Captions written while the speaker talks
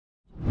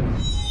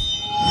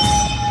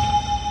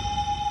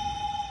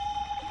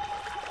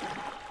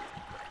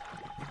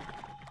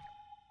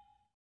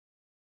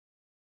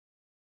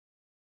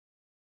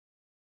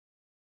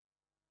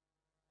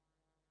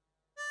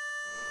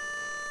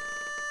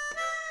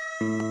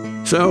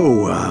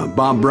So,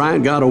 Bob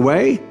Bryant got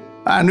away?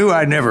 I knew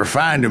I'd never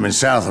find him in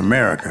South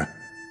America.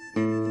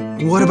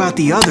 What about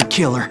the other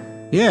killer?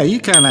 Yeah, you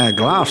kinda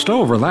glossed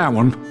over that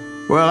one.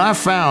 Well, I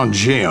found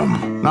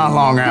Jim not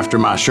long after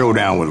my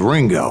showdown with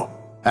Ringo.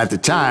 At the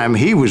time,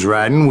 he was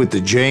riding with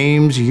the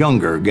James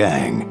Younger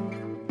gang.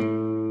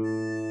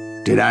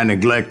 Did I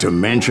neglect to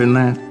mention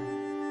that?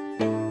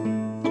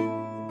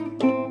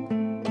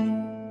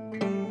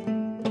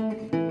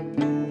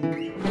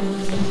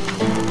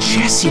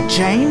 Jesse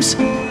James?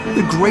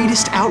 The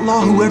greatest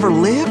outlaw who ever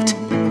lived?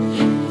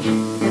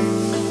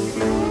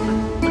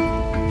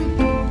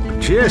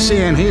 Jesse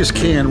and his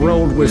kin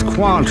rode with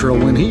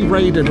Quantrill when he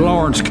raided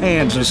Lawrence,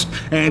 Kansas,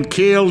 and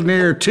killed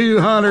near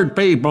 200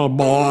 people,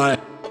 boy.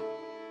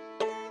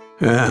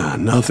 Yeah,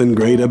 nothing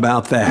great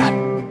about that.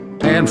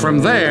 And from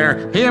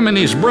there, him and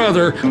his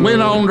brother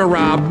went on to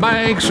rob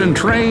banks and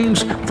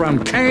trains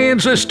from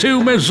Kansas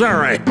to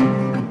Missouri.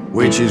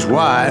 Which is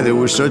why there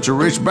was such a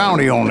rich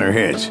bounty on their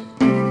heads.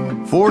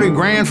 40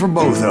 grand for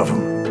both of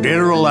them, dead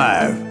or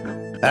alive.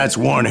 That's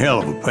one hell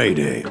of a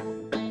payday.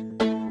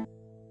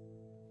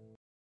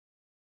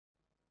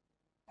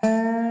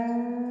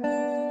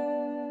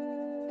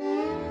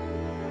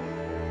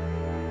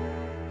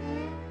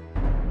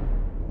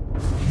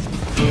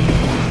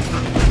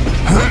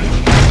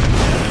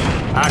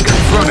 I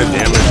confronted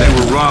them as they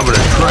were robbing a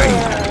train.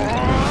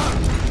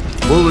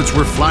 Bullets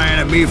were flying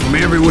at me from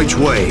every which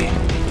way.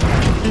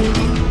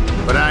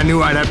 But I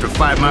knew I'd have to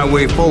fight my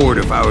way forward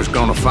if I was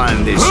gonna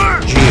find this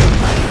Jim.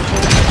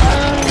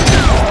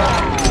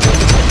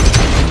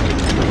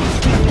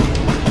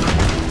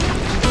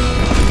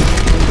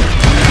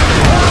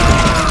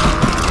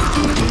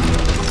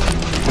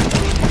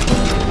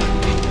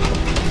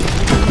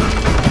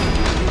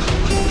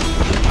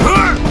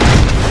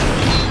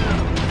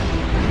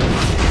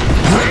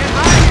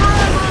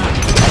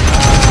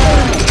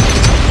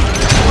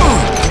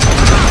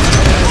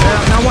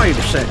 Wait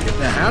a second.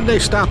 Now, how'd they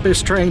stop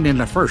this train in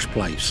the first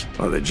place?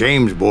 Well, the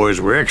James boys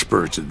were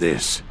experts at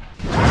this.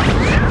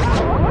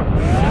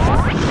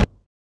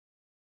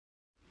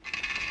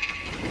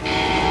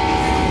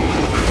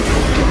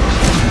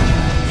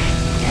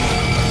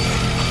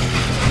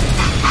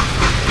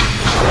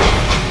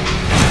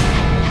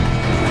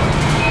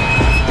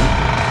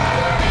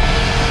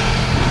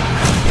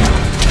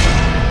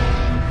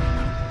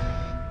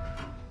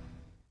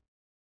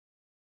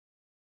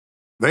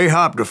 They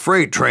hopped a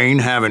freight train,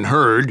 having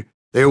heard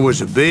there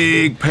was a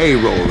big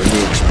payroll in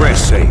the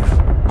express safe.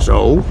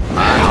 So,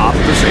 I hopped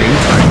the same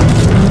train.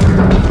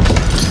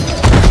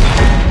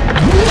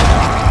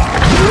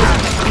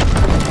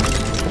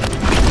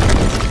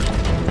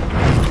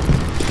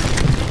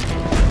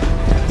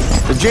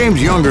 The James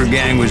Younger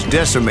gang was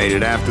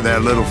decimated after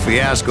that little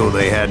fiasco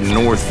they had in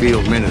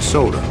Northfield,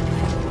 Minnesota.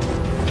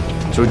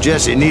 So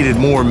Jesse needed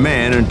more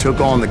men and took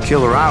on the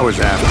killer I was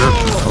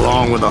after,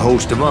 along with a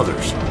host of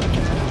others.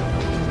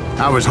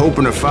 I was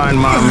hoping to find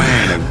my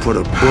man and put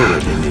a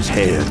bullet in his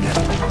head.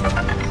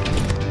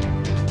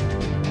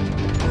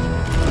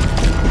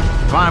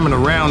 Climbing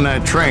around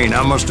that train,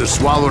 I must have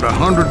swallowed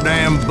 100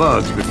 damn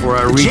bugs before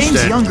I reached James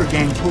that... Younger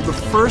gang pulled the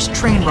first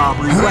train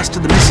robbery west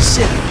of the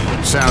Mississippi.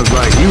 Sounds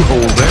like you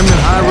hold them in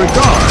high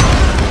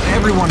regard.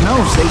 Everyone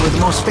knows they were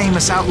the most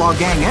famous outlaw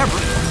gang ever.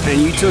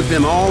 And you took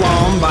them all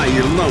on by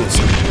your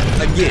lonesome.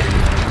 Again.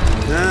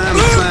 I'm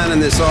finding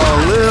this all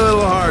a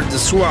little hard to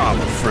swallow,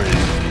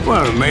 friend.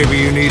 Well, maybe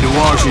you need to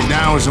wash it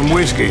down with some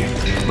whiskey.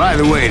 By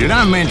the way, did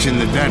I mention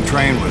that that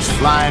train was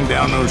flying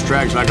down those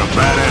tracks like a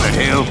bat out of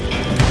hell?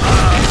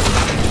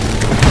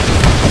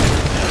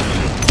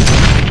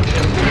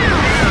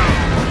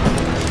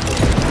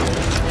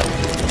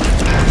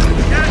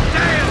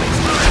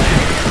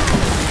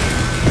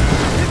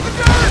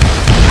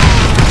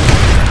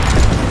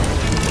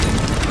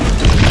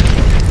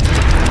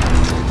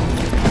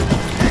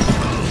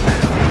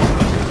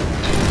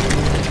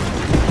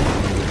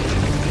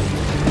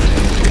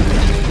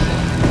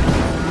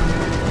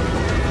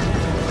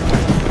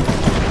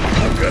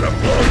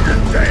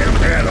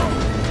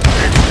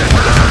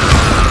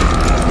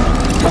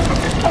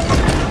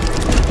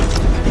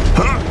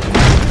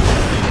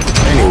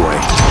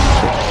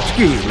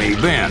 Excuse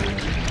me, Ben.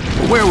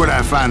 Where would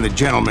I find the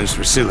gentleman's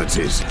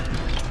facilities?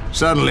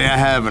 Suddenly I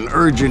have an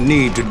urgent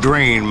need to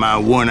drain my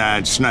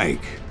one-eyed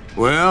snake.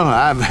 Well,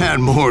 I've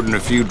had more than a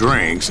few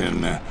drinks,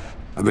 and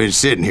I've been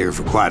sitting here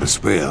for quite a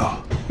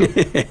spell.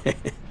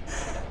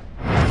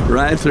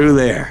 Right through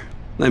there.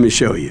 Let me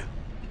show you.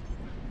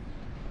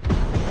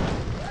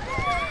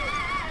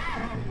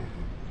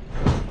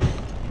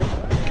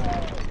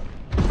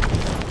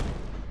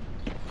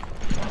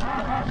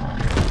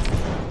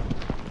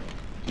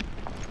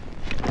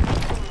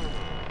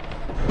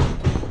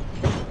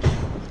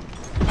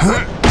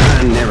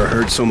 I never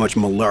heard so much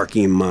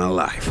malarkey in my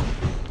life.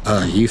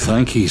 You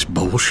think he's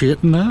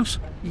bullshitting us?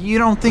 You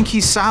don't think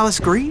he's Silas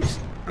Greaves?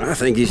 I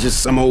think he's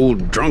just some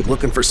old drunk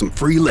looking for some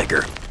free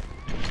liquor.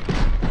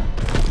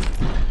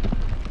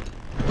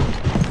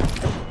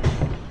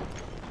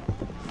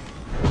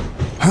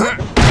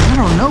 I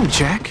don't know,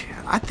 Jack.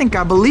 I think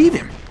I believe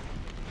him.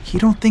 You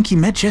don't think he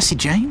met Jesse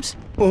James?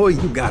 Boy,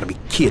 you gotta be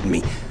kidding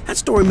me. That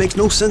story makes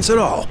no sense at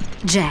all.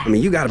 Jack. I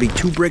mean, you gotta be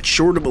 2 bricks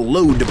short of a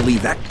load to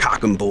believe that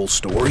cock and bull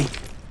story.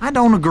 I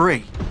don't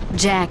agree.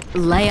 Jack,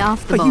 lay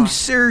off the But boy. you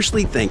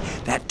seriously think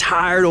that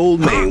tired old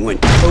man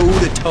went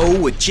toe-to-toe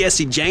with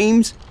Jesse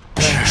James?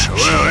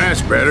 Well,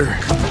 that's better.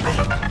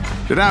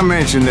 Did I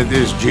mention that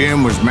this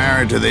Jim was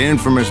married to the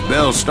infamous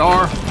Belle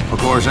Starr? Of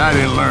course, I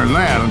didn't learn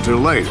that until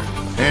later.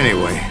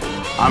 Anyway,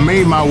 I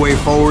made my way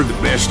forward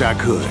the best I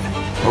could.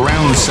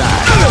 Around the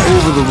side,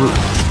 over the roof.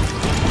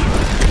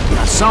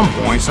 At some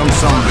point, some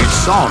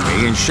bitch saw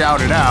me and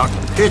shouted out,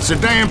 "It's the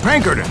damn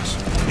Pinkertons!"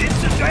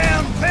 It's a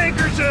damn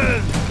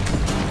Pinkerton!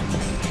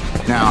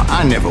 Now,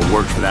 I never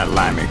worked for that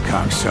limey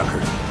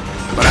cocksucker,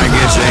 but I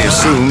guess they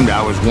assumed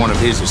I was one of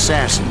his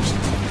assassins.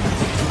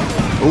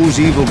 Those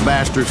evil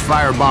bastards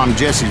firebombed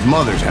Jesse's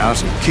mother's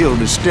house and killed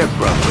his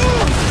stepbrother.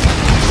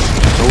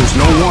 So it's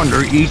no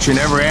wonder each and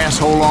every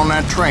asshole on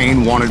that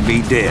train wanted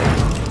me dead.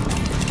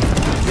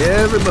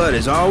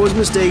 Everybody's always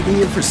mistaking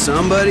you for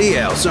somebody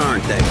else,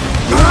 aren't they?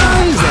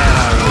 Why is that,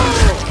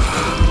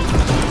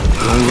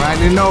 I Don't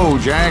rightly know,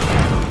 Jack.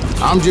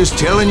 I'm just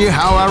telling you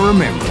how I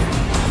remember.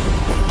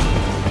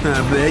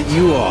 I bet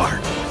you are.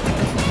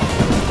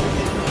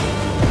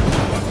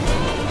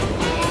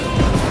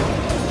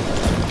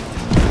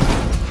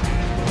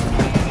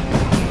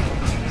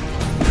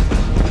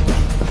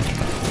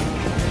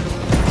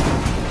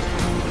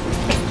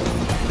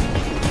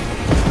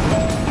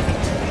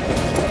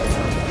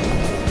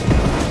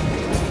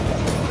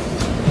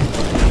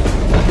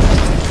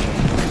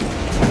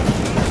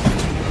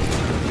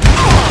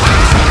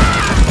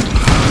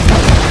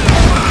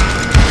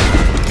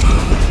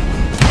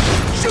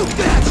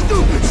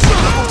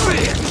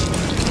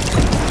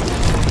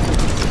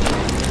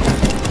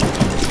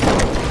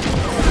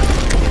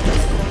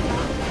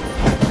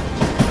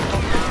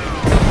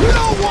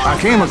 I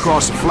came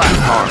across a flat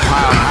car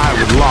piled high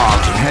with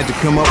logs and had to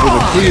come up with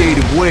a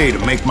creative way to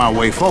make my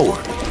way forward.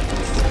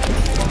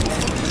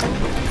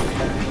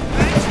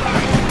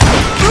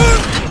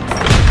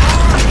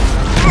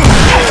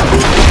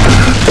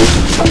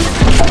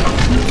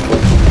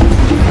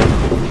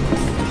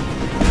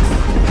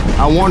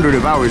 I wondered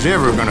if I was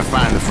ever going to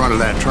find the front of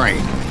that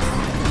train,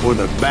 or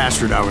the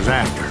bastard I was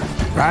after.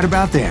 Right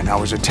about then, I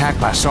was attacked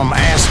by some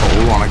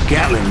asshole on a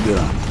Gatling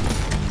gun.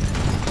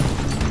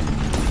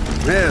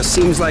 Yeah,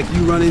 seems like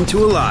you run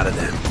into a lot of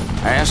them.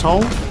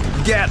 Asshole?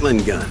 Gatling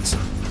guns.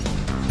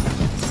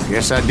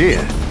 Yes, I did.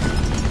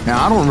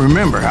 Now, I don't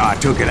remember how I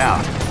took it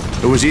out.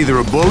 It was either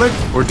a bullet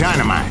or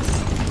dynamite.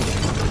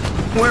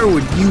 Where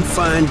would you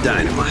find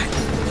dynamite?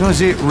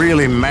 Does it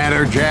really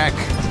matter, Jack?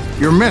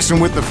 You're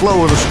messing with the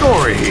flow of the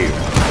story here.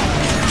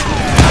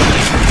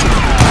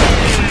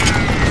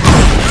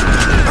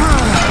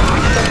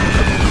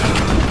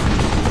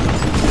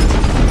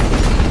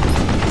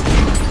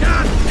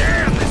 God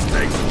damn, this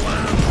takes a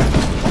while.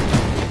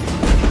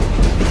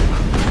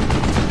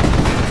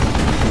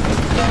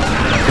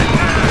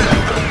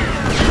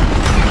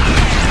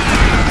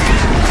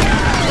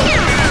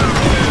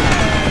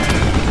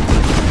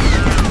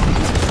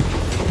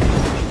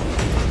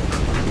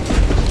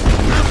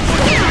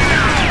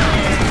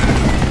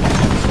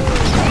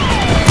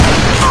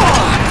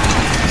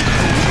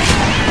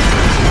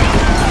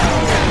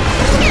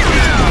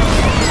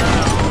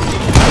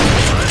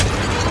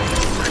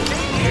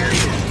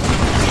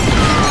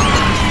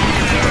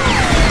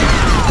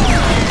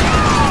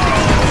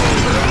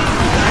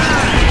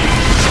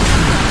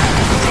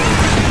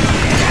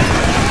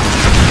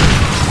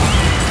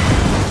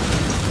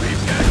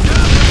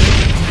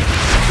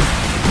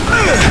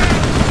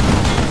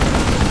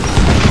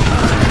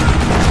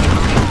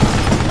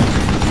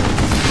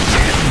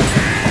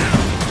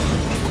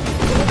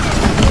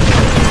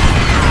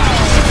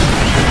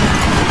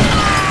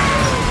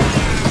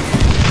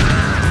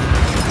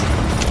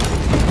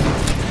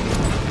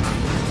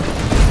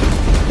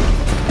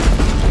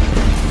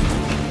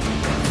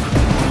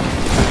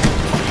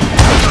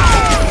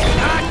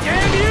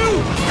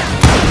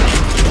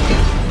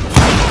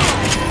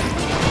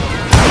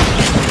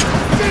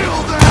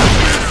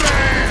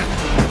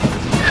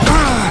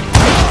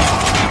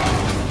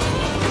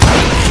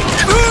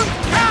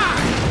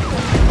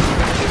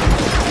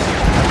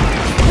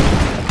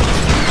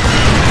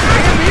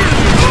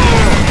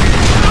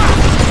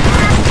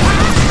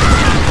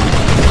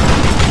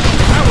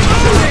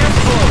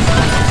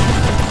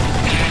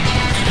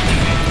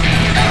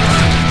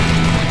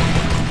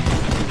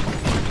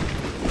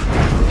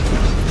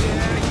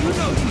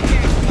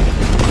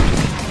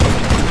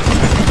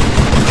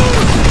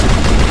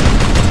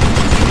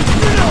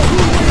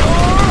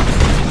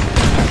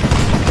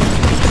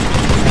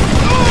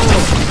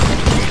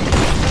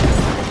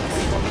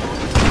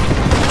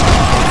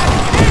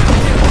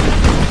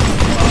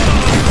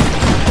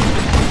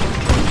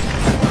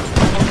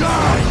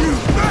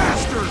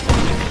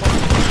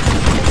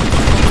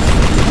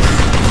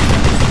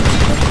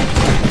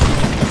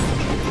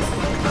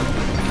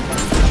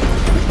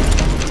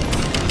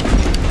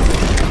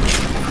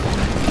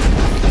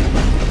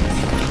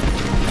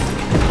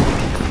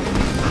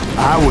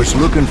 I was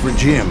looking for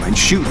Jim and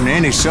shooting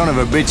any son of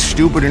a bitch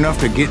stupid enough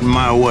to get in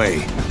my way.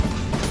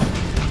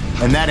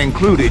 And that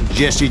included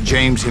Jesse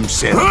James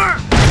himself.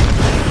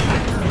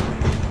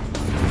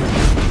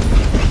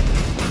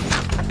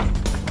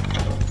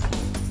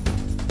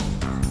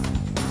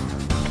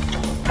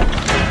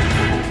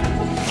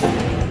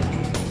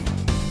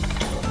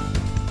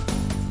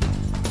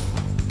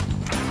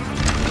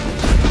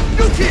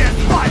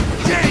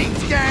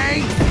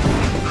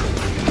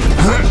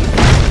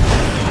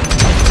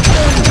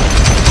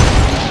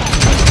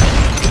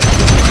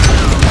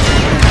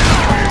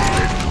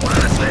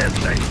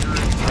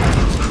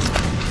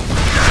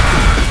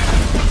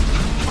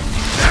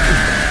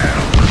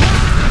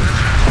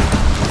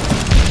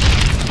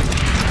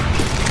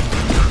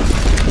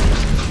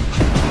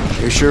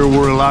 Sure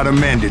were a lot of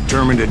men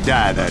determined to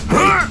die that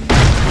day.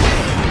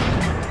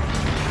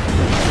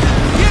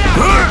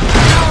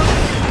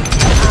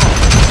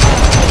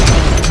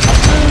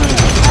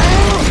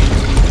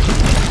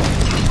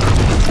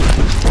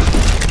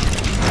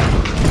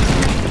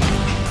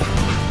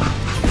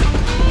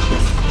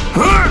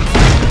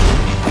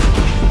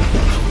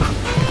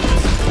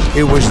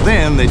 It was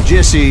then that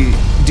Jesse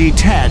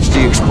detached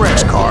the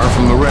express car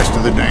from the rest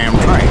of the damn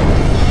train.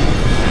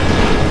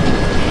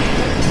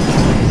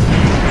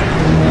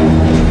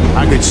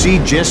 I could see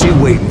Jesse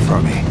waiting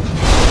for me,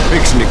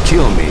 fixing to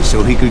kill me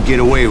so he could get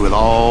away with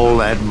all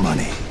that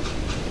money.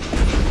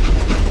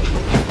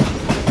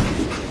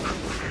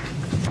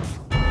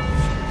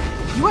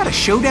 You had a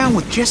showdown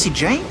with Jesse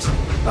James?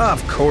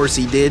 Of course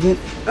he didn't.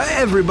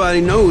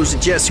 Everybody knows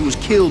that Jesse was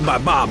killed by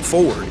Bob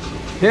Ford.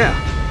 Yeah.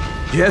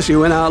 Jesse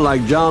went out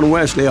like John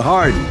Wesley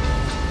Hardin.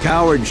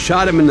 Coward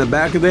shot him in the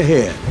back of the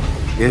head.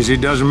 Guess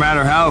it doesn't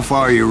matter how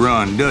far you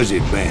run, does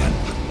it, Ben?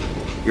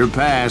 Your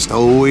past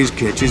always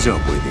catches up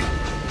with you.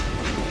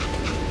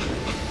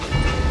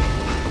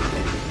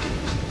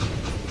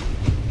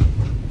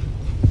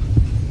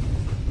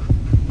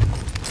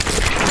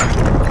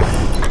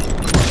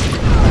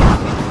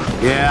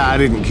 Yeah, I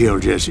didn't kill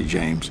Jesse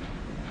James.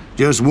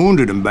 Just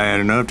wounded him bad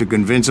enough to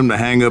convince him to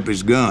hang up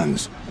his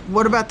guns.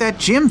 What about that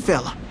Jim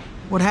fella?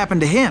 What happened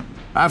to him?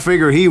 I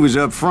figure he was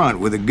up front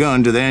with a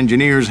gun to the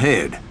engineer's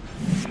head.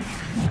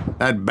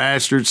 That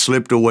bastard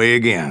slipped away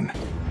again.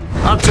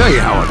 I'll tell you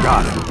how I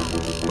got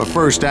him. But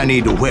first I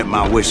need to wet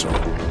my whistle.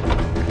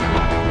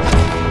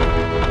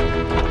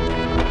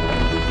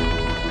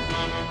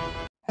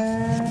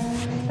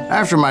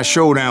 After my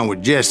showdown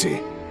with Jesse,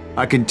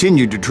 I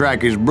continued to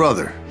track his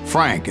brother,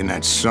 Frank, and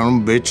that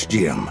son of a bitch,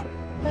 Jim.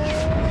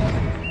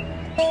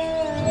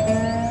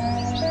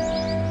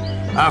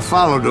 I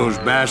followed those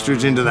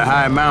bastards into the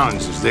high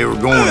mountains as they were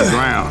going to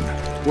ground.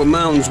 What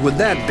mountains would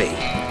that be?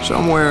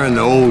 Somewhere in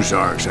the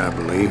Ozarks, I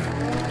believe.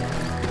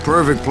 The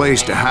perfect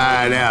place to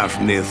hide out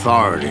from the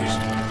authorities.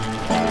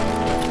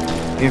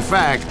 In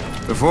fact,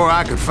 before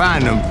I could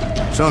find them,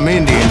 some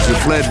Indians who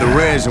fled the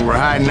res and were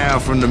hiding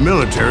out from the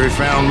military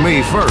found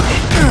me first.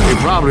 They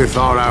probably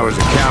thought I was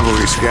a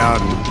cavalry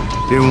scout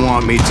and didn't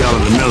want me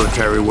telling the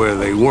military where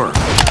they were.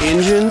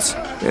 Indians?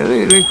 Yeah,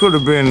 they could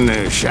have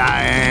been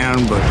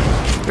Cheyenne, but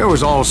there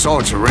was all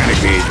sorts of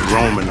renegades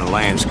roaming the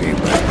landscape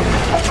back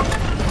then.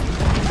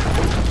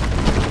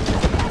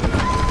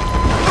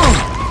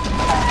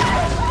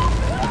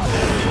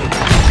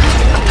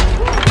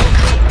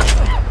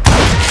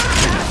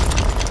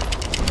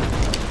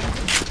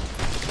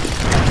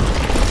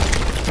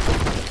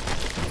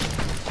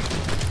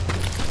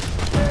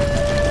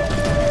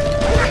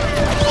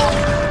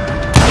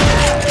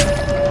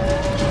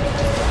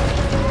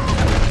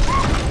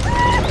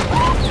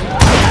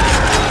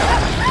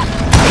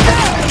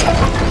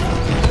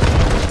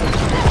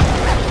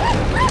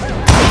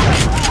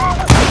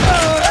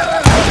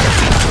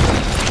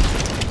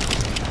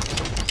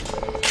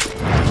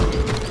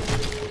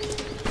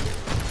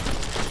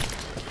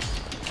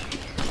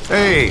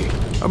 Hey,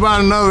 how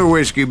about another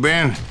whiskey,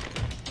 Ben?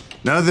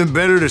 Nothing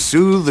better to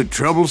soothe the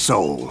troubled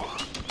soul.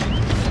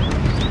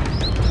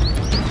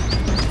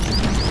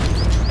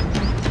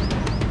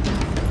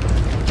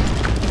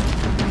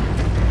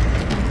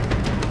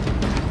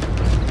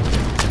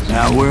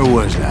 Now, where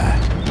was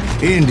I?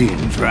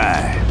 Indians,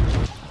 right.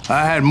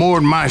 I had more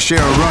than my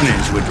share of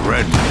run-ins with the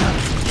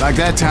redmen. Like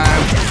that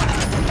time.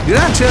 Did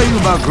I tell you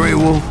about Grey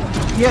Wolf?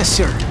 Yes,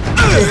 sir.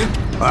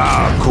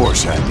 Ah, of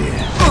course I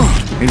did.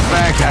 In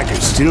fact, I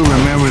can still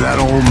remember that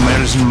old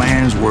medicine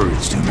man's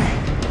words to me.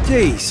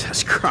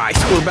 Jesus Christ,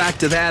 we're back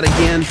to that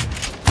again.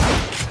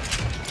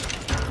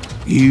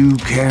 You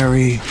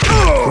carry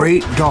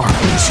great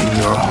darkness in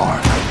your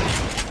heart.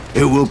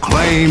 It will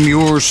claim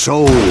your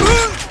soul.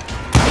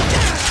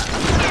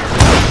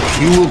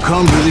 You will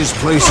come to this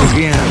place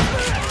again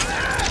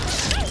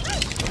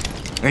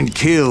and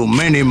kill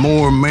many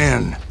more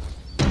men.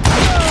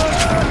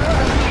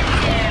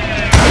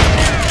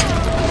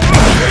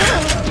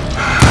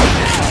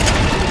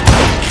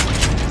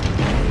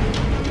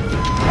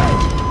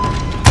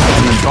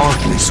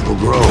 Darkness will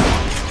grow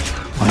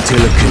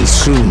until it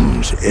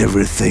consumes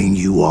everything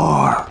you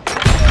are.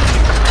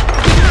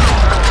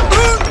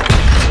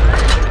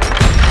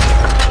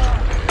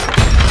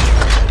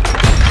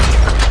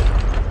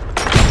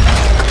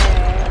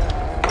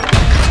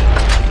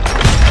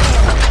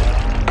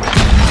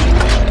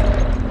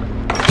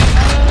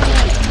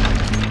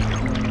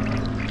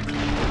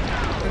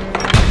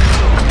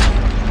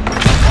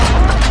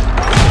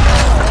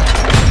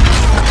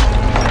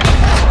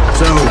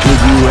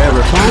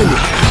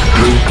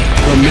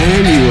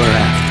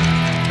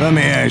 Let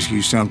me ask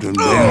you something,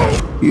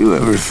 Ben. You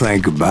ever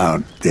think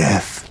about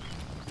death?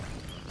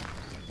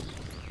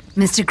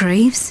 Mr.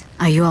 Greaves,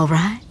 are you all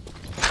right?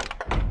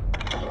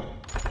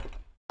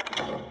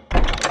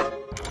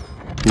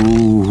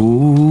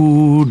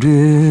 Ooh,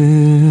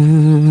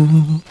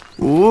 death.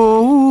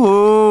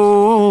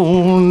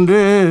 Oh,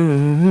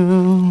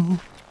 death.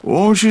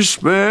 Won't you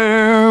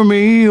spare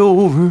me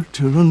over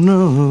till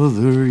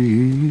another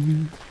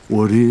year?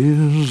 What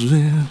is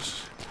this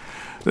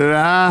that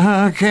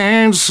I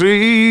can't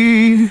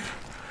see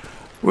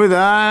with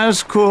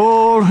ice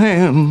cold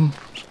hands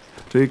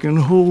taking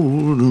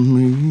hold of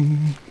me?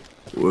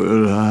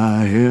 Well,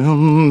 I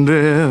am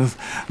death,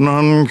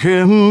 none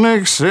can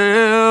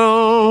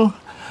excel.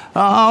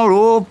 I'll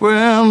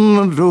open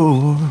the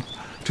door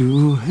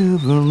to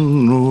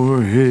heaven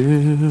or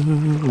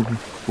hell.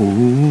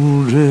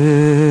 Oh,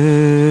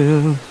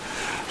 death,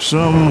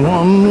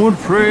 someone would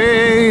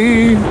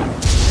pray.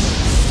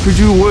 Could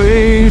you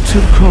wait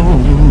to call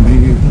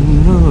me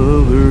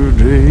another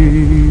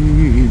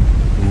day?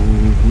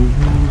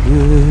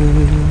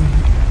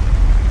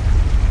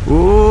 Oh,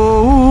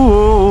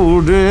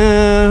 death, oh,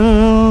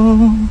 death,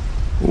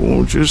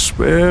 won't you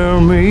spare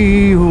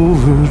me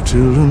over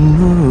till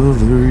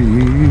another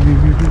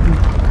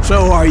year?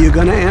 So are you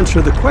gonna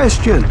answer the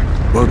question?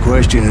 What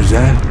question is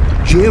that?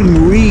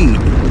 Jim Reed.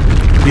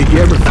 Did you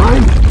ever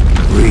find him?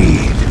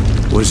 Reed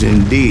was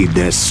indeed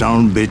that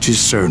son-bitch's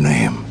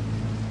surname.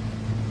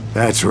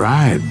 That's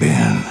right,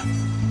 Ben.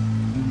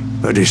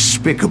 A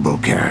despicable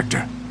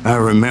character. I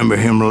remember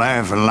him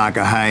laughing like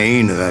a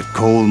hyena that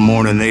cold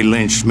morning they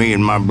lynched me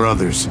and my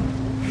brothers.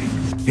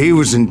 He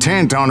was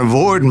intent on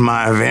avoiding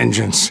my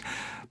vengeance,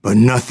 but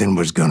nothing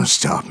was gonna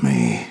stop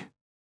me.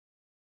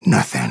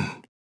 Nothing.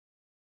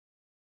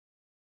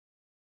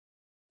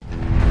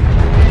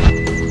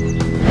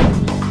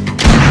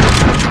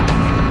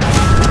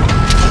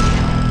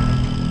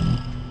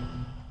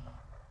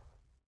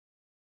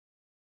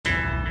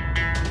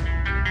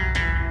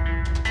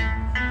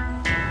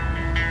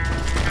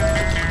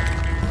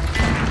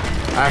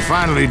 I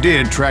finally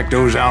did track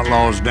those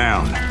outlaws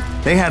down.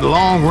 They had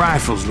long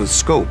rifles with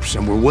scopes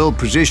and were well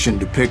positioned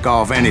to pick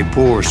off any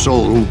poor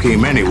soul who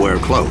came anywhere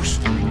close.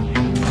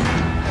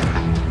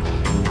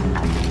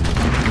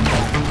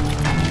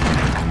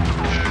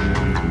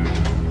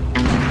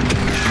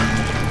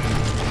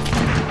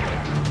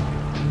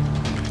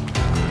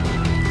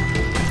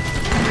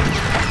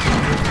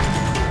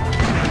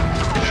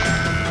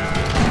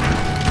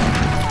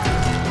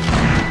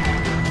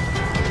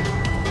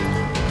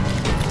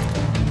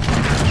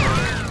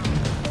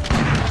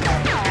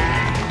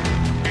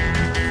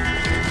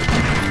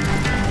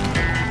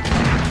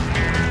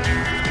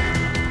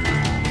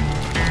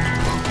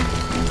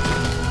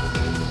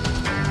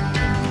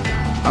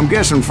 I'm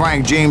guessing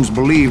Frank James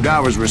believed I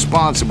was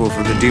responsible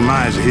for the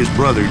demise of his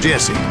brother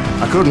Jesse.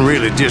 I couldn't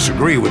really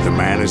disagree with the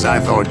man, as I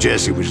thought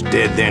Jesse was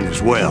dead then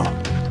as well.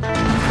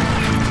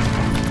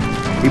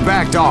 He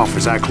backed off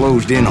as I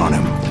closed in on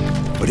him,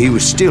 but he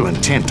was still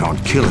intent on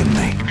killing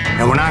me.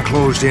 And when I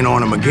closed in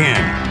on him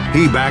again,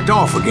 he backed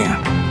off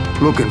again,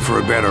 looking for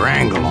a better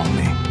angle on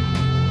me.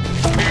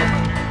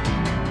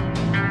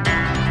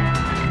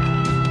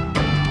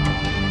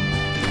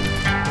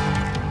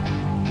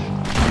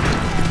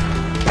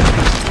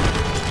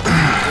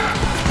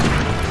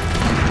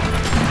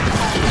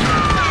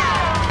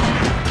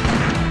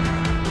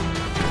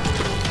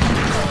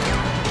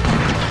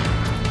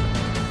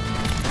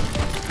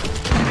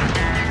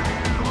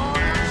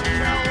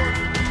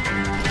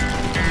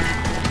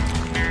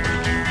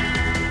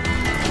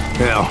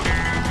 Hell,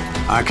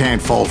 I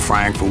can't fault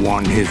Frank for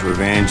wanting his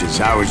revenge,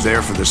 as I was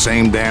there for the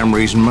same damn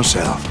reason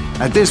myself.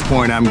 At this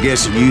point, I'm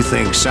guessing you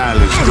think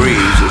Silas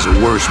Greaves is a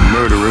worse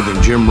murderer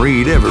than Jim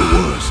Reed ever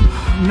was.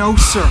 No,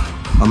 sir.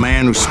 A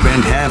man who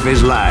spent half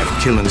his life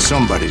killing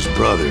somebody's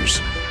brothers,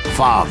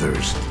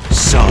 fathers,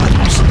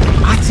 sons.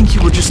 I think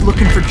you were just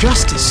looking for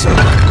justice, sir.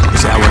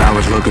 Is that what I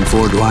was looking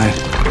for, Dwight?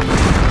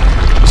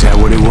 Is that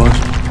what it was?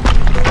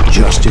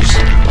 Justice?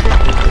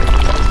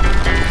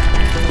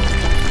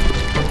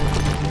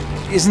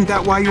 Isn't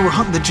that why you were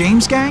hunting the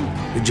James gang?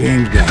 The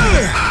James gang.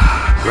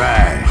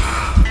 Right.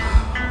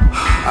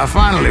 I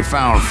finally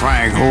found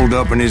Frank holed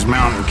up in his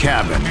mountain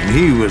cabin, and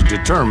he was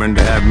determined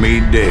to have me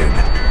dead.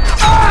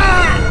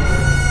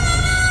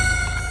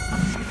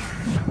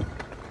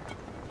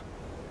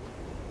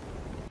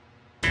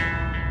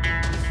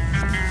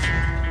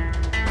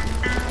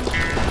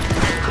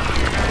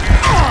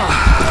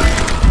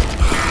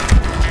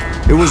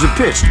 It was a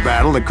pitched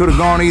battle that could have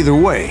gone either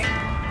way.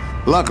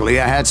 Luckily,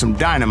 I had some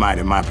dynamite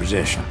in my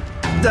possession.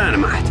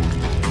 Dynamite?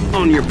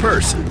 On your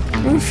person?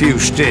 A few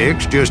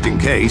sticks, just in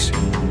case.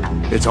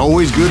 It's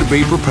always good to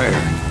be prepared.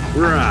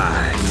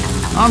 Right.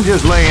 I'm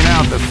just laying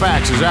out the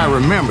facts as I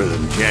remember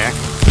them, Jack.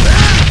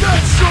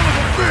 That son of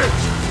a bitch!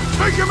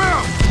 Take him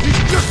out! He's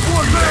just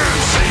one man!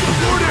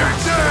 Put him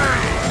down!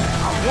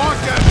 I want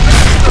that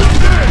bastard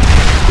dead!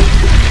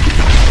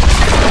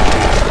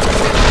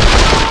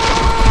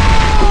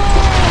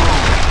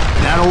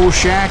 That old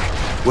shack?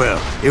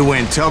 Well, it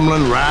went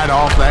tumbling right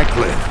off that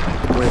cliff.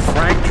 With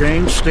Frank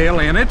James still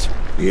in it?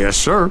 Yes,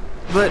 sir.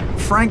 But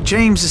Frank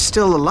James is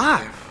still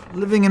alive,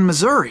 living in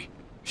Missouri,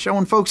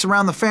 showing folks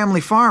around the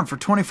family farm for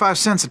 25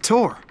 cents a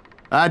tour.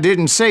 I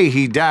didn't say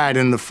he died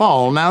in the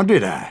fall, now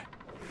did I?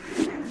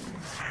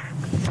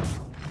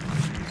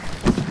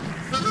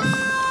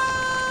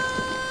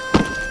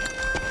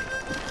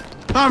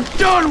 I'm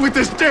done with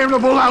this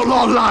damnable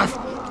outlaw life!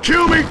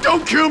 Kill me,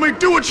 don't kill me,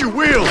 do what you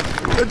will!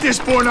 At this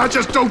point, I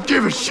just don't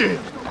give a shit!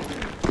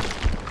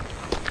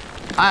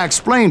 I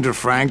explained to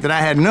Frank that I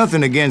had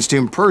nothing against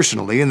him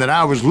personally and that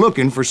I was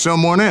looking for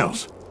someone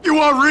else. You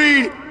want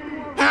Reed?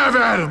 Have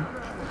at him!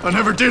 I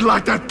never did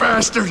like that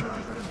bastard!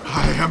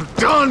 I am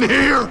done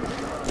here!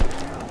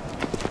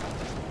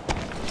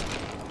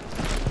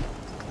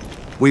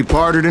 We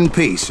parted in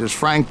peace as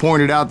Frank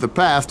pointed out the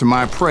path to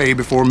my prey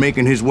before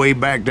making his way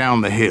back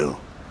down the hill.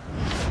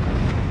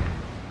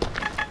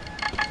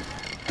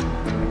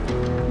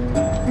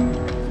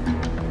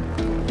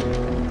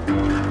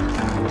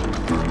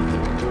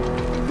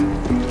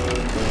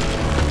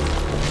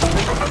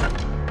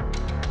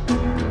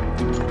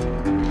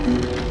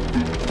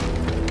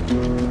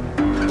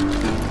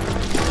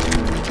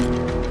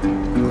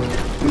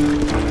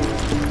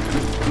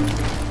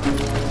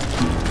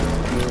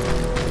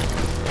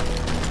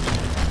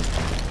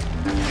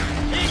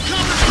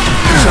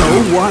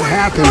 What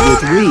happened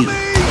with Reed?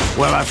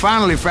 Well, I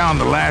finally found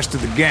the last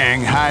of the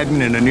gang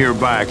hiding in a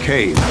nearby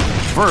cave.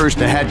 First,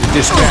 I had to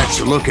dispatch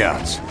the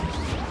lookouts.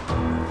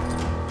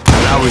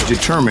 But I was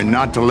determined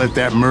not to let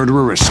that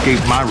murderer escape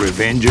my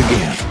revenge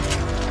again.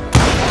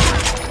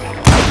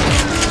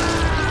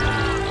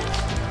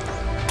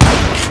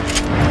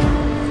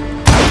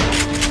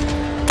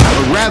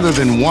 But rather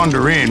than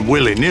wander in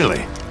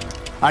willy-nilly,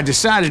 I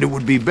decided it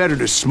would be better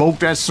to smoke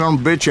that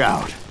sumbitch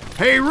out.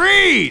 "Hey,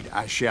 Reed!"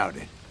 I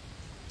shouted.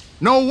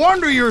 "No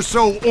wonder you're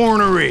so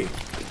ornery.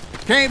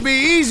 Can't be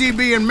easy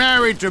being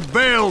married to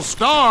Belle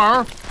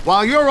Starr.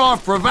 While you're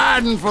off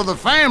providing for the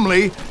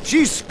family,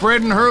 she's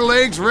spreading her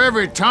legs for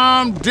every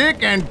Tom,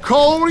 Dick, and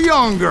Cole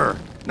Younger.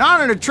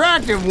 Not an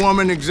attractive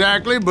woman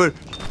exactly, but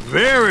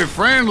very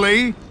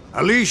friendly.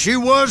 At least she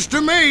was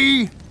to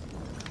me."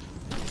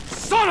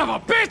 Son of a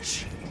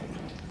bitch!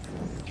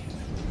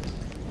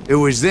 It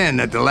was then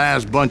that the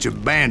last bunch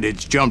of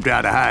bandits jumped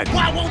out of hiding.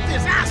 Why won't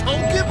this asshole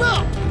give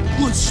up?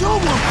 Would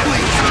someone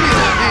please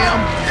kill him?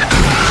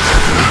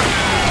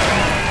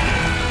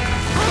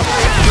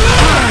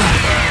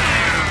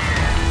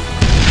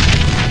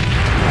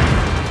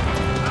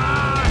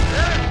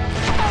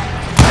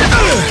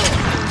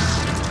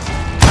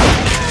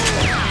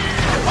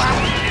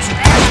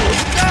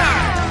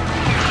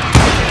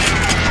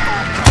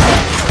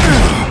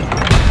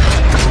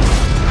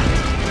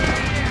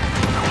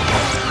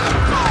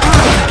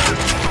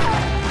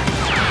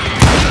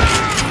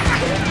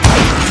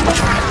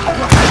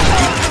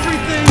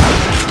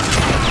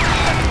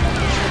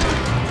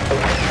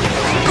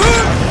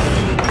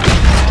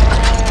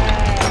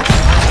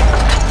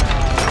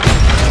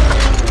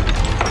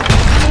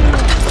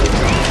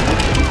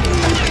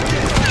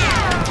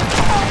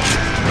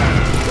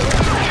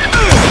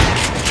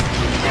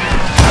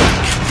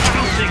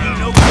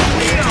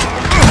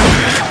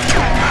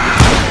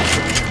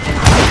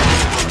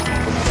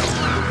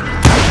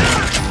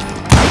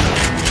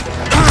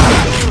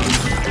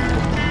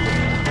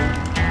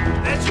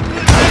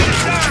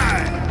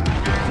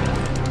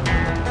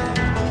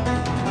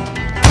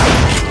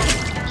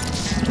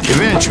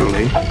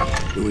 Eventually,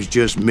 it was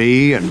just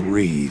me and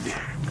Reed.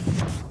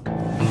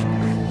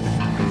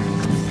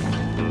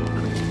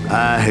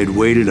 I had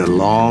waited a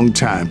long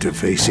time to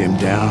face him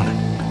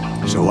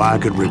down, so I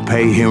could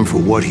repay him for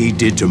what he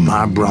did to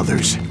my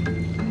brothers.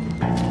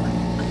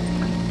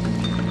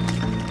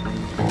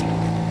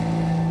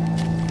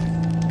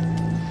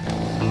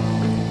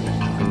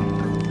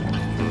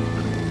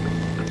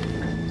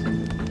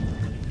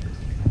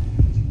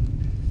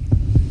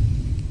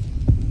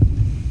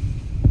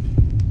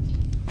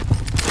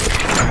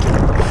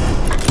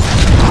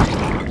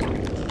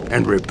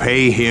 And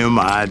repay him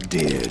I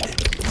did.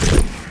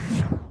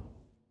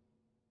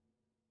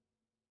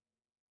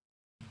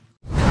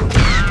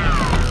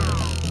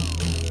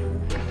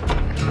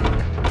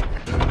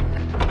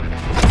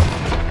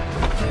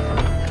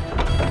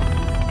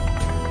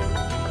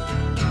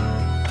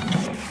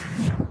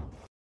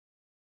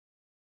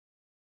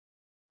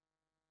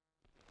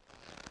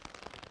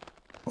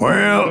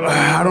 Well,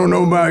 I don't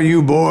know about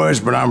you boys,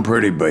 but I'm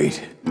pretty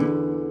beat.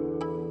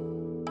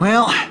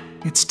 Well,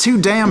 it's too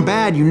damn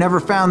bad you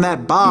never found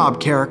that Bob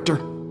character.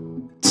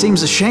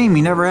 Seems a shame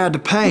he never had to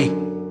pay.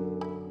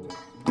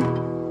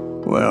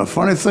 Well,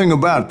 funny thing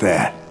about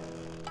that,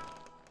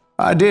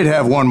 I did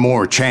have one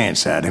more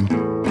chance at him.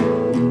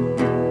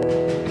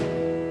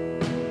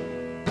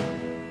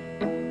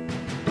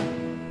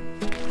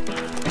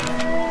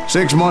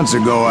 Six months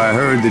ago, I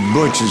heard that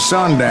Butch and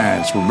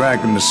Sundance were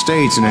back in the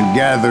States and had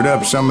gathered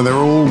up some of their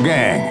old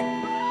gang.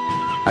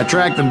 I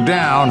tracked them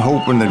down,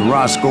 hoping that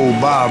Roscoe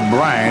Bob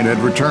Bryant had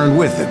returned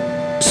with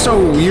them.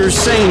 So you're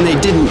saying they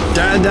didn't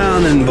die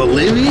down in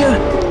Bolivia?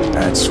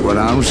 That's what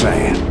I'm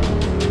saying.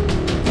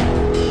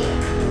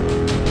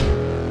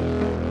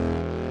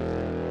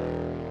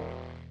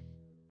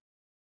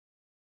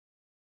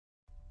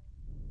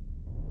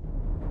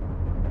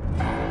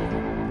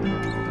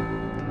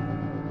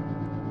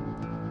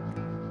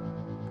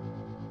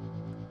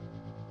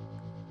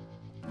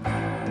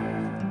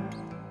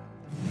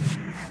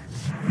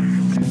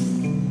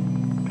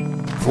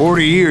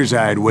 40 years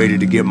I had waited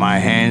to get my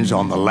hands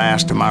on the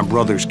last of my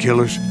brother's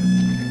killers.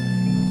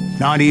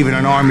 Not even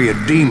an army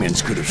of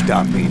demons could have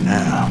stopped me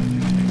now.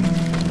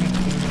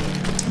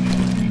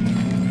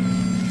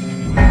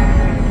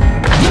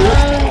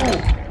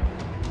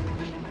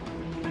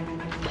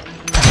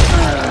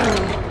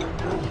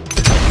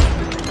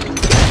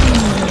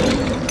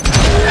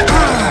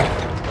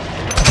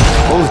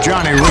 Both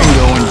Johnny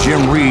Ringo and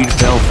Jim Reed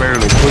fell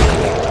fairly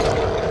quickly.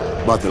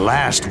 But the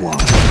last one,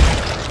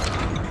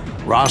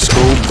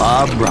 Roscoe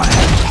Bob Bryant.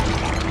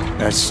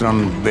 That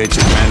son of a bitch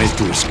had managed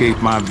to escape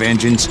my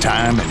vengeance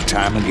time and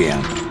time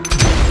again.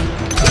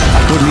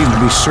 I couldn't even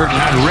be certain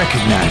I'd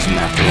recognize him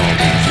after all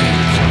these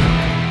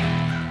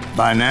years.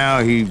 By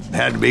now, he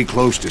had to be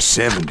close to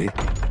 70.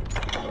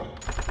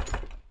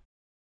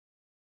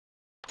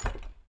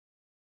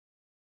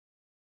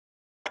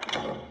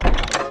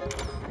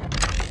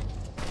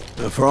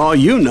 For all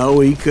you know,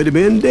 he could have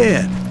been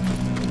dead.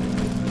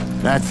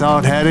 That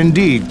thought had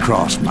indeed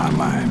crossed my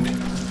mind,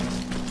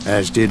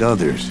 as did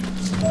others.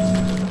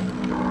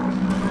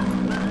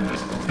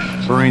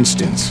 For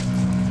instance,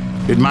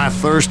 did my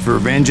thirst for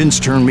vengeance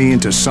turn me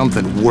into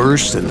something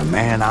worse than the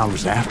man I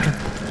was after?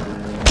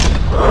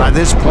 By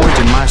this point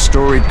in my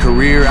storied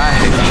career, I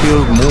had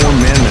killed more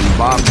men than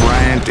Bob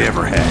Bryant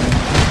ever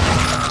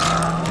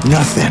had.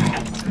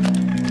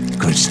 Nothing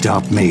could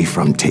stop me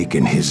from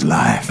taking his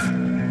life.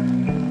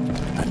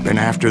 I'd been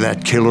after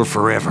that killer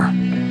forever,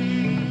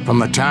 from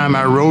the time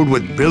I rode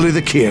with Billy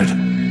the Kid.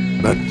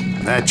 But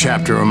that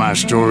chapter of my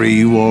story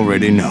you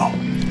already know.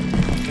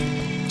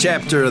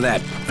 Chapter of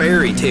that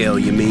fairy tale,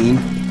 you mean?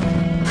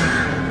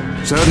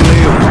 Suddenly,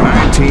 it was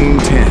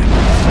 1910.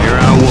 Here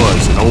I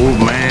was, an old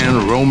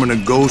man roaming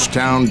a ghost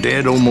town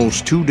dead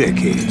almost 2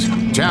 decades.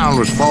 Town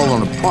was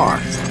falling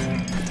apart,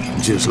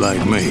 just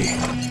like me.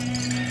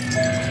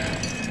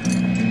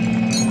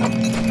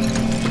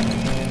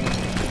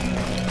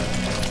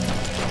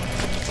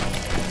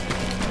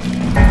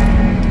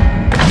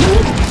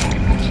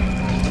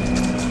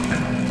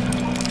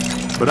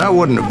 But I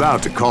wasn't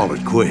about to call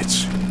it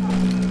quits.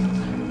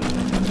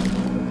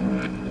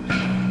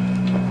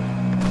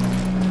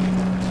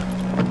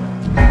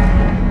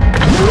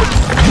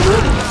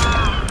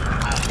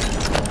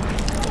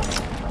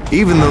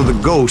 Even though the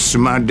ghosts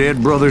of my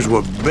dead brothers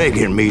were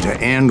begging me to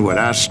end what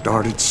I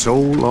started so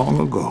long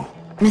ago.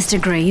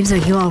 Mr. Graves, are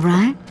you all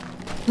right?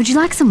 Would you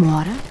like some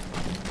water?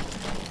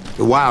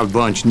 The Wild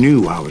Bunch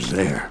knew I was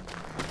there.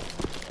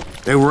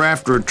 They were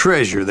after a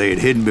treasure they had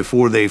hidden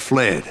before they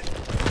fled,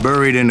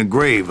 buried in the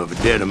grave of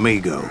a dead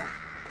amigo.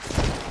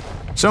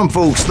 Some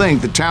folks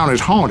think the town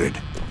is haunted,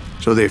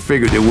 so they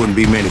figured there wouldn't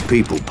be many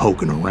people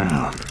poking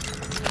around.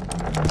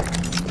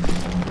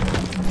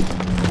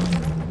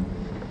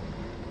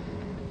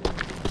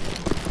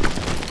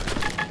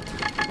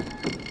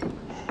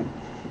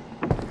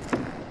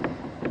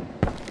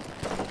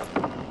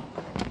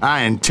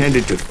 I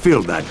intended to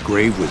fill that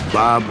grave with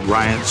Bob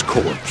Bryant's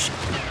corpse.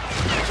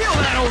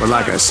 But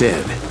like I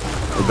said,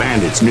 the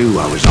bandits knew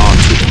I was on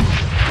to them.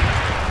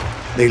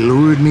 They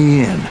lured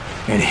me in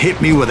and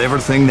hit me with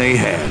everything they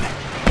had.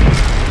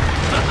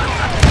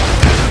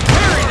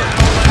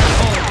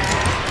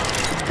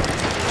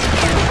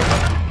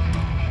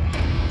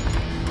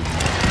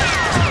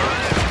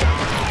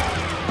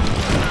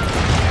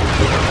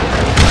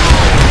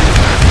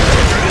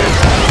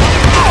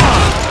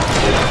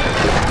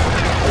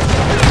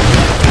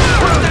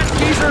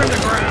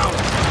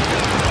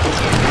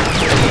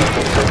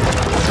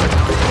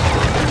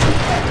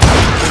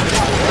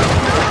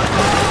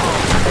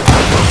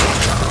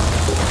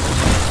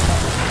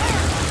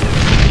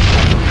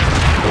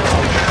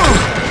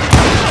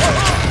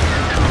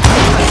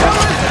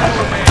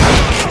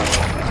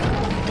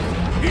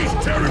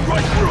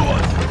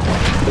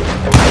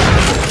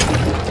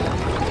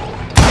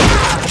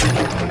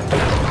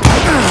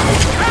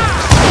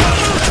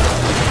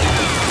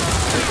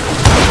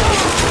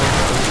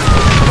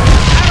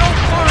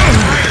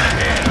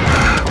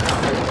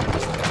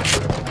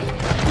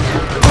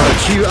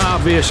 You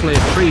obviously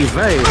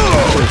prevailed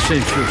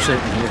since you're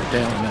sitting here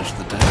telling us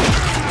the tale.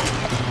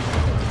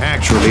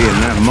 Actually,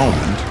 in that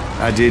moment,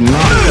 I did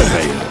not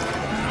prevail.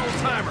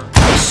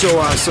 So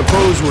I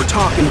suppose we're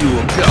talking to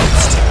a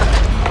ghost.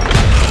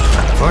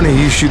 Funny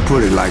you should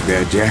put it like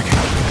that, Jack.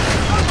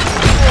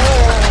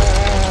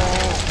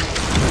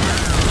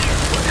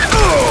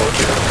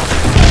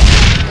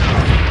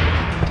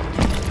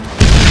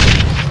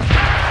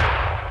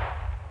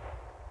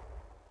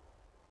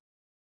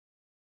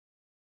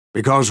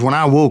 Because when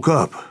I woke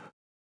up...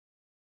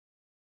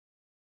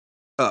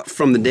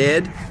 From the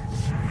dead?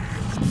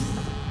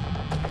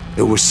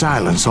 There was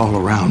silence all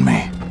around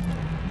me.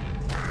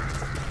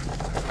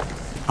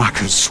 I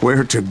could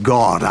swear to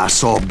God I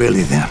saw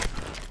Billy then.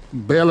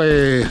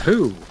 Billy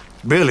who?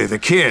 Billy the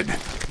Kid.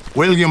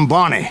 William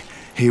Bonney.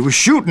 He was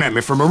shooting at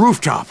me from a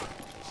rooftop.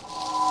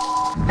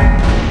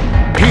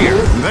 Here,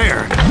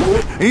 there,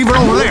 even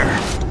over there.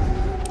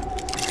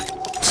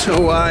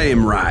 So I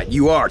am right.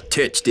 You are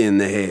titched in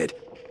the head.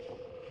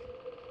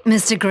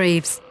 Mr.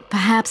 Graves,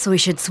 perhaps we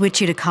should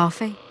switch you to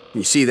coffee?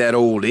 You see that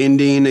old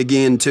Indian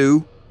again,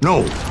 too?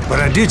 No,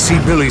 but I did see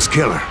Billy's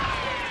killer,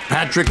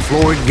 Patrick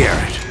Floyd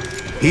Garrett.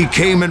 He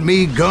came at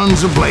me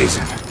guns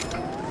a-blazing.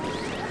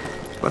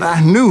 But I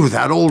knew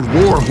that old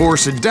war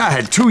horse had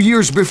died 2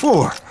 years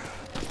before.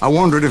 I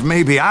wondered if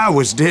maybe I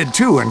was dead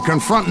too and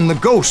confronting the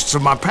ghosts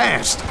of my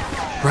past.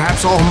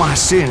 Perhaps all my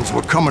sins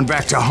were coming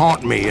back to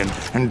haunt me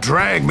and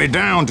drag me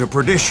down to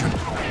perdition.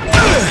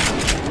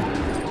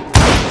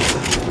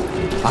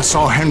 I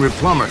saw Henry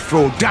Plummer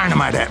throw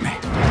dynamite at me.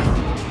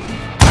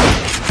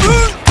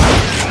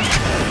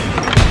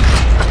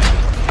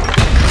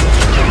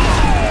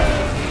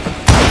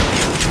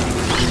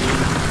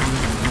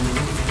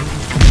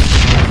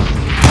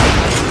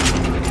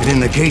 And in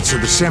the gates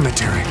of the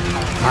cemetery,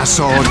 I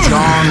saw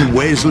John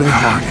Wesley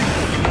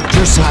Harding,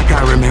 just like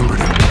I remembered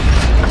him.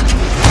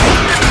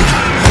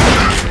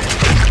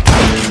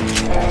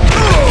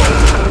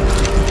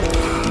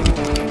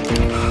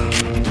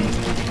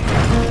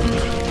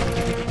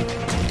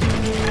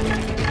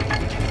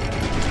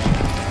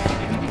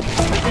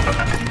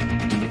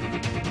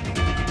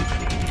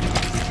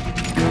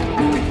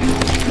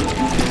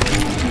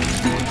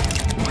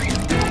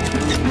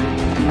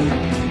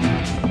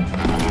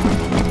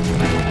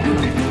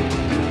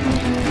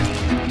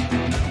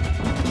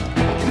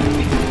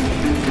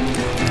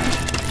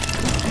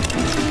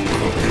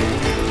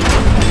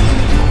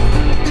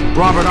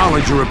 Robert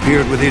Ollinger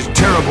appeared with his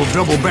terrible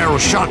double-barrel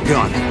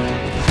shotgun.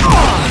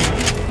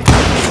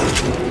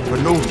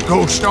 But no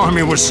ghost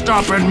army was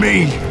stopping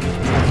me.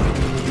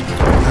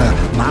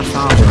 My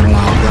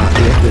father-in-law got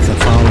hit with a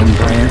fallen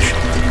branch.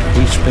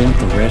 He spent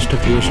the rest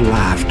of his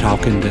life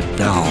talking to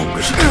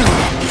dogs.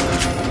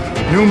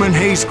 Newman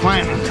Hayes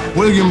Clanton,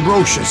 William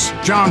Brocious,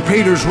 John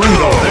Peters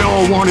Ringo, they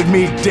all wanted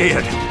me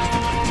dead.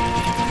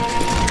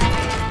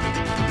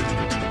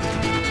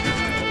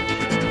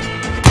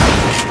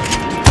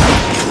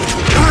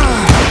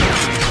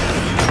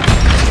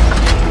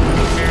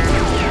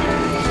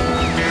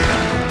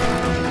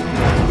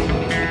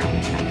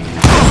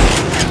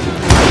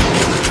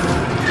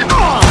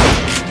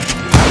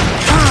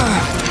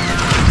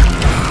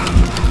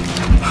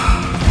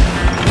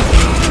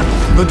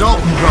 The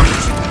Dalton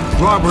brothers,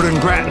 Robert and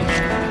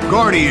Grattan,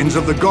 guardians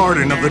of the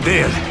Garden of the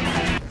Dead.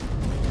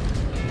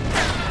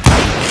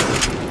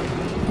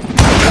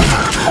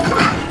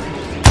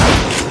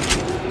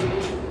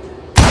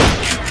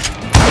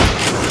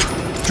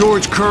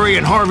 George Curry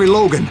and Harvey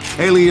Logan,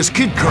 alias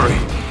Kid Curry,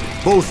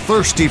 both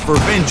thirsty for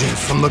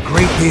vengeance from the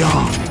great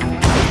beyond.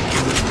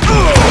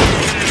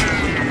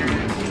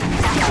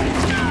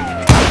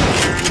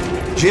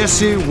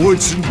 Jesse,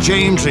 Woodson,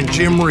 James, and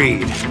Jim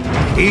Reed.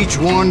 Each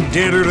one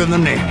deader than the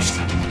next.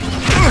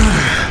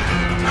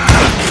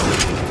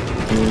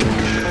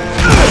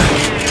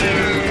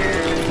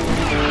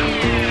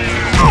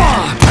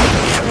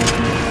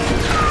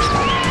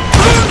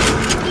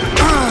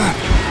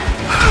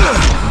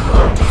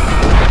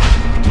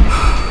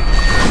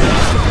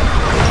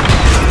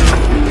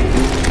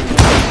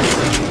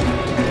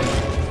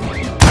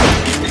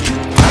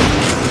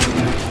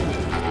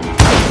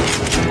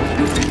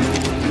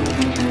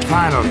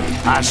 Finally,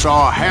 I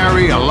saw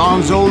Harry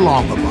Alonzo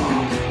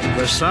Longabaugh.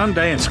 The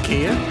Sundance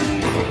Kid?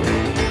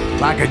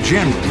 Like a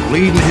general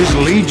leading his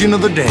legion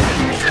of the dead.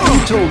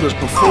 You told us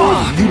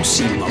before you'd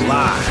seen him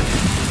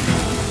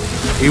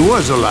alive. He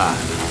was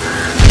alive.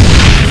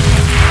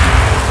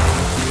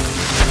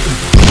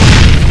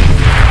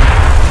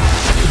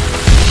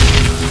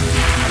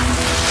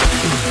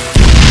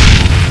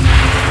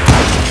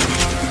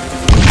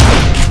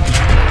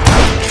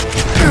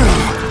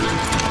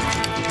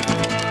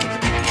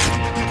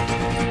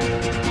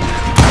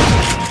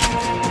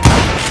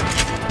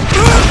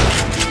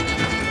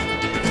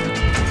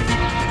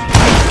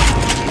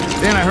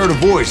 Then I heard a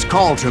voice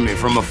call to me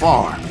from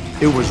afar.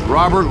 It was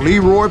Robert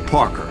Leroy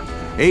Parker,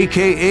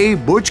 a.k.a.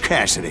 Butch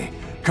Cassidy,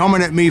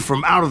 coming at me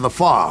from out of the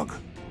fog.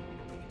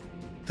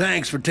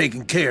 Thanks for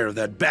taking care of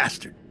that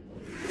bastard.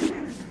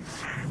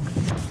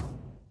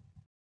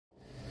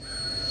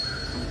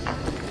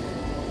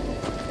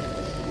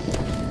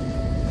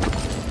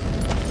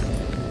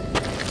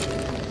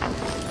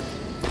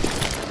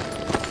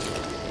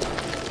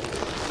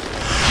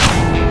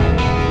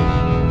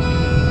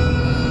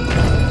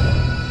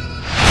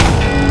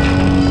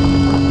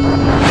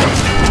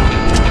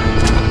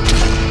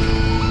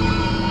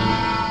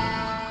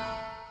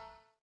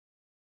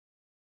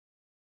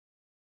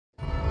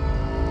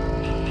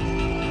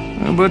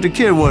 But the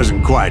kid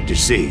wasn't quite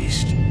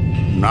deceased.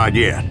 Not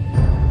yet.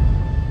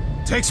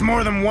 Takes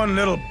more than one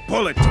little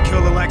bullet to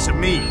kill the likes of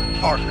me,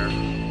 partner.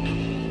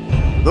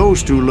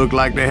 Those two looked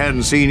like they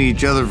hadn't seen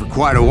each other for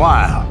quite a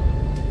while.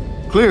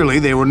 Clearly,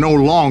 they were no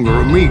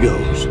longer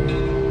amigos.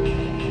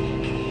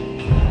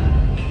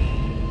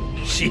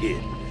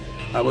 Shit.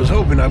 I was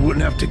hoping I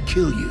wouldn't have to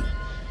kill you.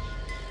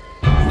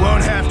 You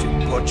won't have to,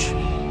 Butch.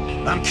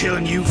 I'm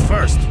killing you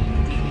first.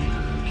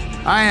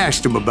 I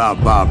asked him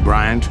about Bob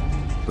Bryant,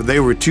 but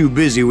they were too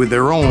busy with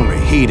their own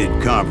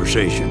heated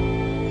conversation.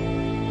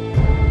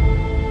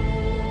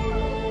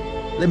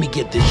 Let me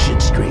get this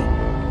shit straight.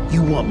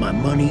 You want my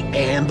money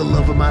and the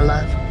love of my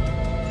life?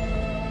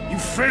 You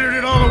frittered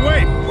it all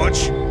away,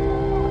 Butch.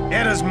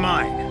 Eda's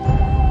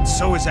mine.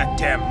 So is that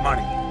damn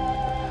money.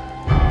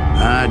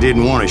 I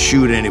didn't want to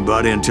shoot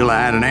anybody until I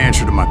had an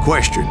answer to my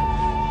question.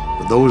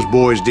 But those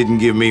boys didn't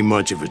give me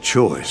much of a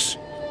choice.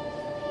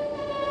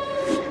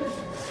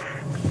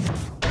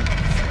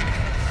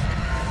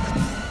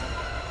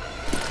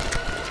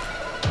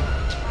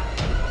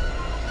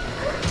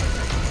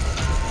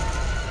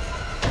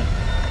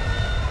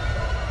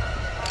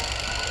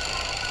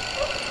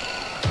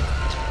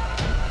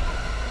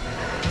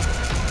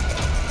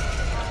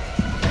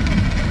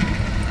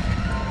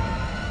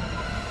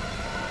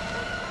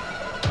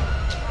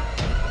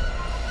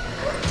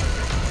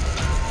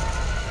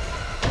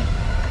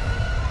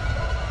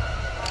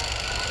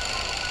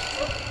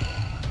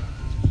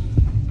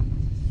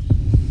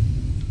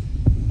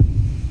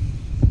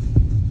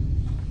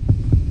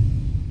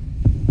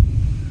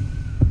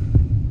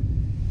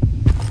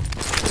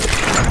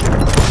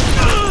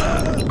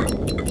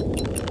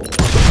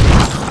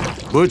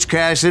 Butch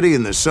Cassidy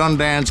and the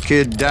Sundance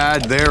Kid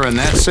died there in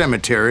that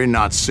cemetery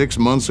not 6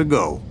 months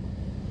ago.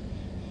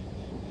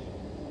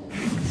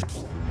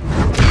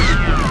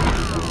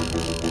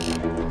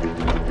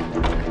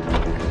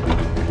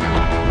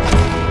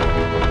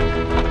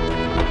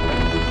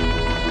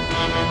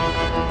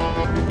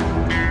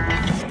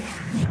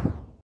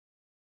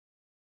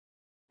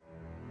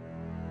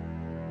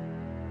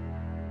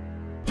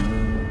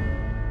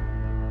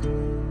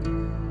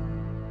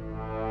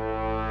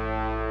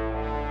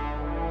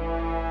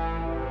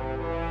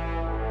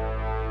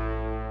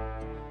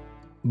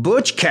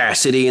 Butch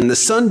Cassidy and the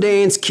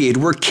Sundance Kid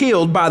were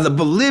killed by the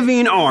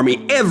Bolivian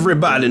army.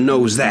 Everybody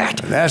knows that.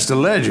 That's the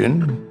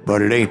legend,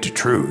 but it ain't the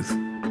truth.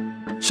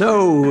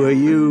 So,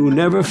 you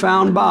never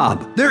found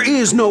Bob? There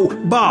is no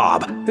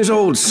Bob. This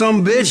old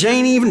sumbitch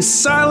ain't even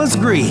Silas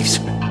Greaves.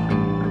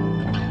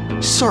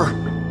 Sir,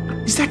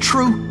 is that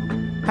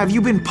true? Have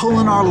you been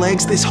pulling our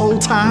legs this whole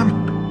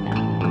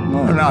time?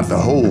 Well, not the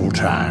whole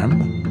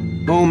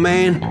time. Oh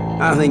man,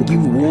 I think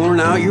you've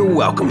worn out your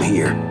welcome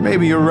here.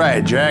 Maybe you're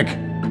right, Jack.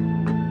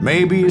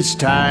 Maybe it's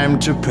time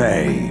to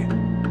pay.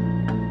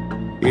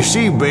 You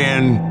see,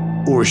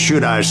 Ben, or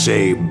should I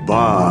say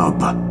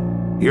Bob,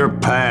 your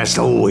past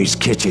always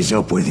catches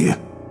up with you.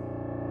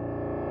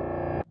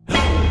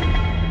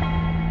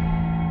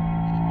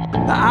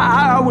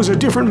 I was a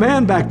different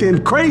man back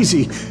then,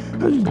 crazy.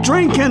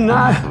 Drinking,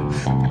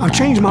 I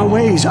changed my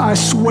ways, I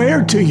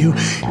swear to you.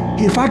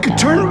 If I could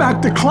turn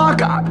back the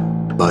clock,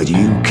 But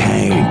you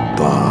can't,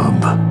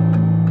 Bob.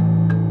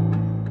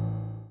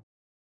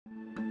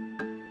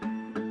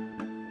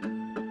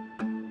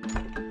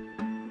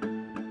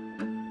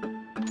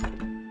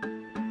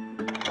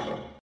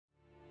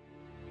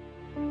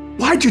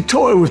 Why'd you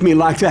toy with me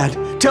like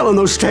that? Telling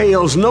those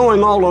tales,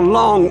 knowing all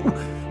along.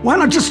 Why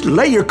not just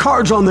lay your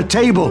cards on the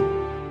table?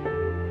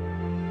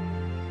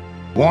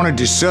 Wanted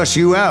to suss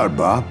you out,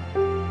 Bob.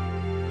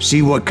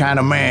 See what kind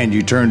of man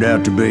you turned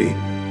out to be.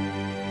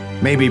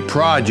 Maybe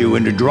prod you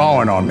into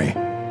drawing on me.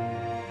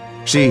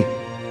 See,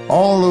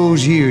 all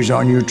those years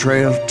on your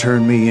trail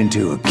turned me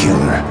into a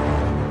killer.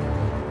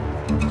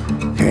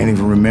 Can't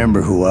even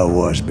remember who I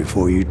was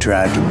before you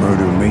tried to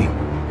murder me.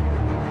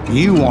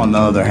 You, on the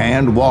other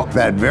hand, walked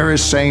that very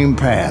same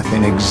path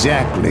in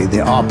exactly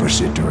the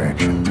opposite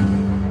direction.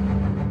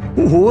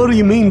 What do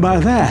you mean by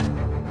that?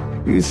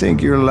 You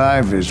think your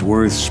life is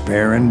worth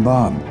sparing,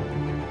 Bob?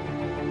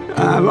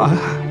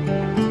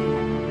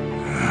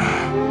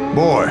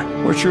 Boy,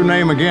 what's your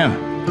name again?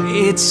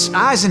 It's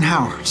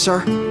Eisenhower,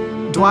 sir.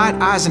 Dwight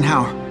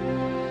Eisenhower.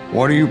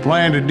 What do you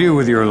plan to do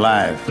with your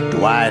life,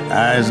 Dwight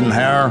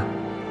Eisenhower?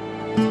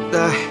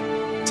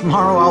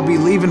 Tomorrow I'll be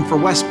leaving for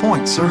West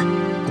Point, sir.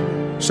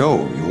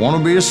 So, you want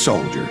to be a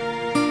soldier?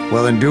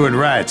 Well, then do it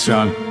right,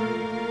 son.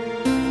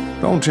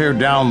 Don't tear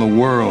down the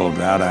world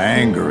out of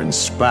anger and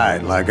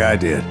spite like I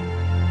did.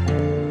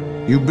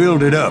 You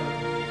build it up.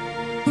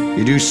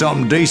 You do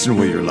something decent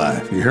with your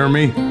life, you hear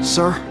me?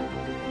 Sir?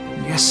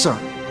 Yes, sir.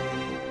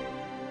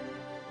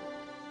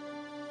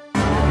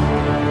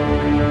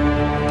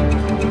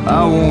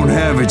 I won't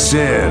have it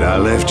said I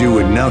left you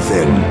with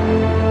nothing,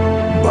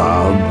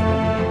 Bob.